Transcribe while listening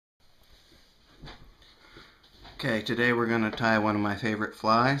Okay, today we're going to tie one of my favorite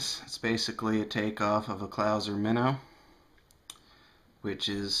flies. It's basically a takeoff of a Clouser Minnow, which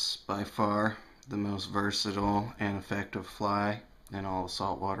is by far the most versatile and effective fly in all of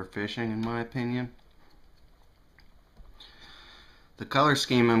saltwater fishing, in my opinion. The color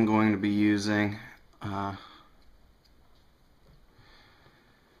scheme I'm going to be using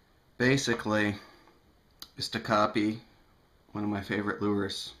basically is to copy one of my favorite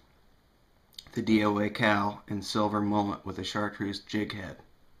lures, the DOA Cal in silver mullet with a chartreuse jig head.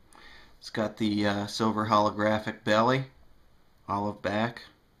 It's got the silver holographic belly, olive back,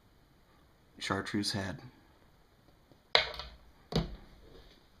 chartreuse head.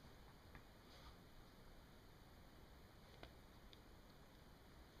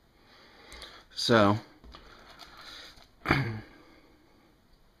 So, to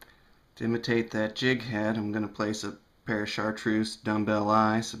imitate that jig head, I'm going to place a pair of chartreuse dumbbell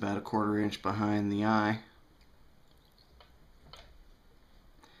eyes about a 1/4 inch behind the eye.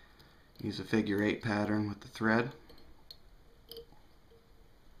 Use a figure 8 pattern with the thread.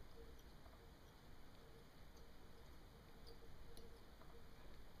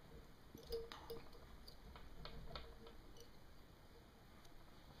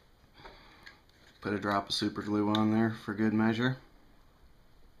 Put a drop of super glue on there for good measure.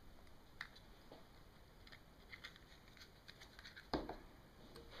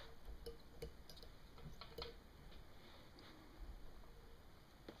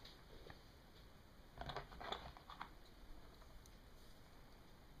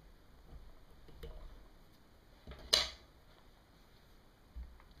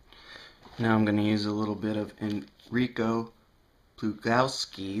 Now I'm going to use a little bit of Enrico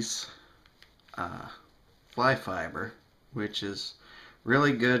Plugowski's fly fiber, which is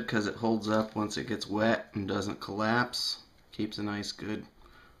really good because it holds up once it gets wet and doesn't collapse. Keeps a nice good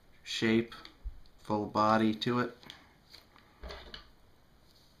shape, full body to it.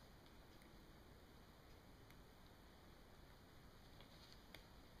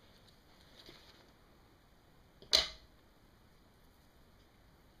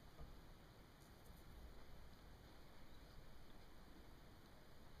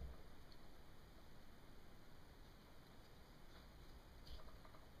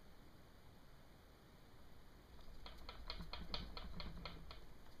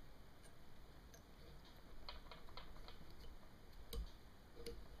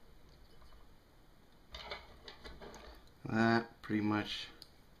 That pretty much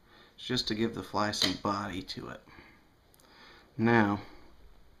is just to give the fly some body to it. Now,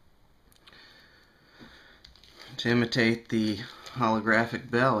 to imitate the holographic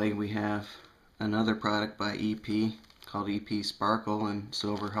belly, we have another product by EP called EP Sparkle in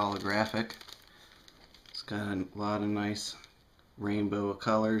silver holographic. It's got a lot of nice rainbow of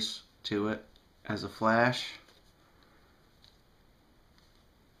colors to it as a flash.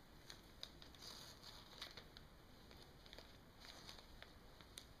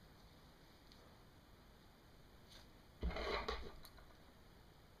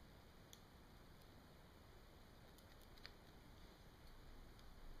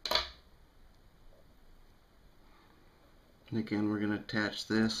 And again, we're going to attach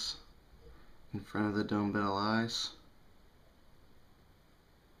this in front of the dumbbell eyes.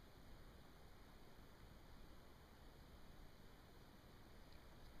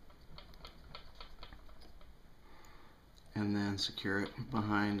 And then secure it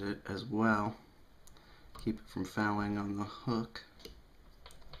behind it as well. Keep it from fouling on the hook.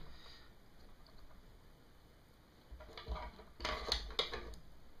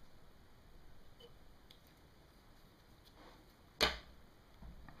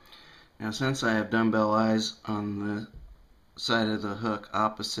 Now, since I have dumbbell eyes on the side of the hook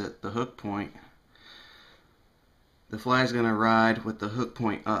opposite the hook point, the fly is going to ride with the hook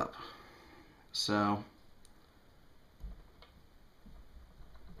point up. So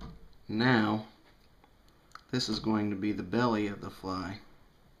now this is going to be the belly of the fly,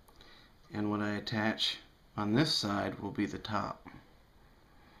 and what I attach on this side will be the top. I'm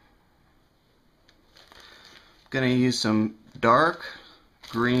going to use some dark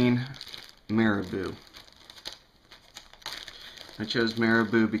green marabou. I chose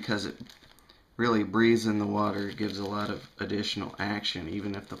marabou because it really breathes in the water. It gives a lot of additional action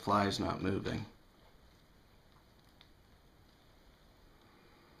even if the fly is not moving.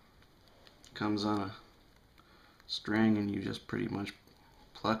 Comes on a string and you just pretty much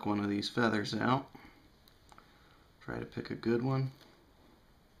pluck one of these feathers out. Try to pick a good one.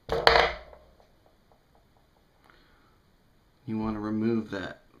 You want to remove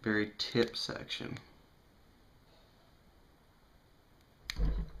that very tip section.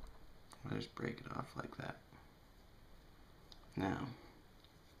 I just break it off like that. Now,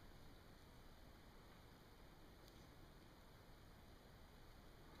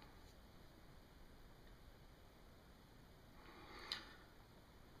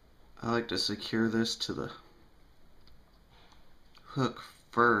 I like to secure this to the hook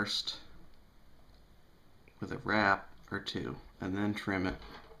first with a wrap or two, and then trim it.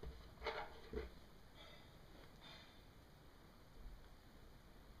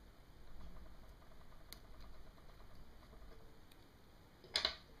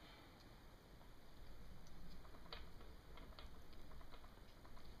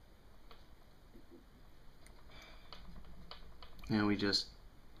 Now we just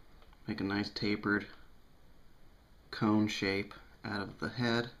make a nice tapered cone shape out of the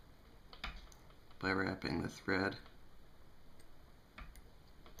head by wrapping the thread.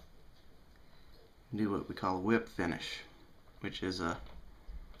 Do what we call a whip finish, which is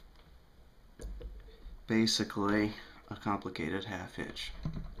basically a complicated half hitch.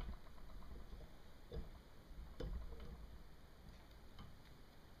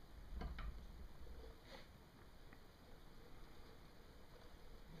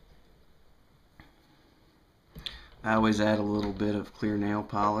 I always add a little bit of clear nail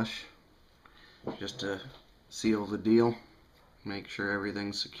polish just to seal the deal, make sure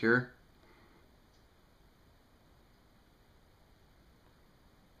everything's secure.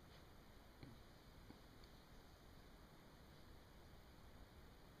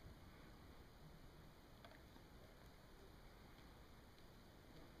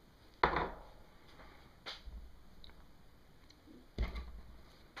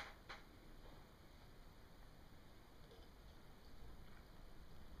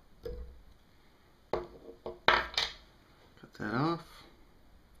 Cut that off.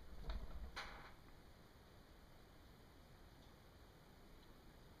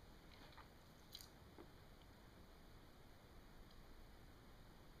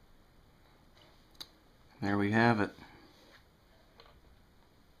 There we have it.